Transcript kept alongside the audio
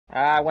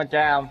I went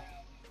down.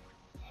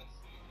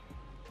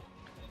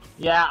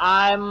 Yeah,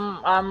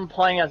 I'm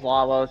playing as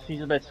Lavos.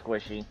 He's a bit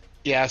squishy.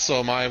 Yeah, so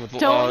am I with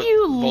Don't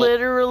you Volt.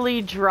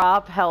 literally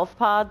drop health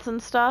pods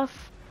and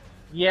stuff?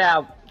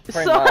 Yeah,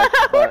 pretty so much.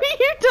 how But... are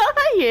you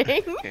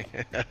dying?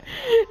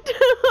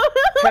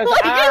 Like,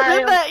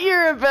 isn't that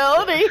your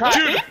ability?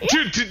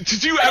 Dude,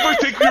 did you ever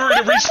think we were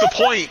going to reach the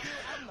point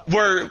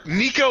where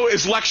Neko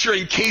is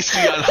lecturing Casey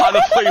on how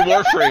to play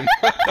Warframe?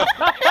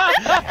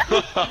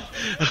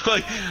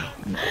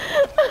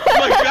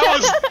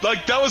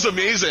 that was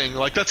amazing.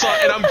 Like that's all,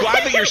 and I'm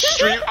glad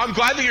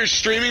that you're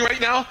streaming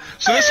right now.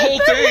 So this whole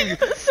thing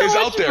so is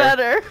out there.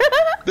 Better.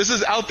 This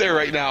is out there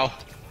right now.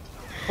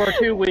 For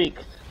 2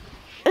 weeks.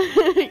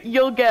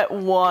 You'll get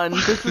one.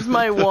 This is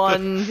my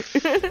one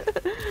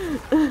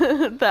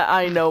that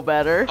I know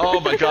better.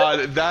 Oh my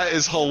god, that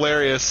is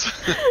hilarious.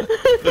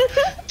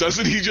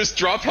 Doesn't he just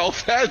drop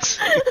health pads?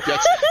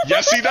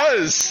 Yes, he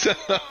does.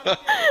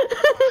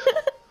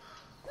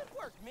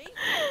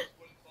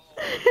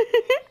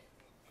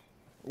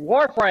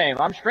 Warframe,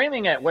 I'm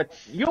streaming it with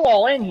you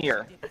all in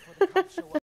here.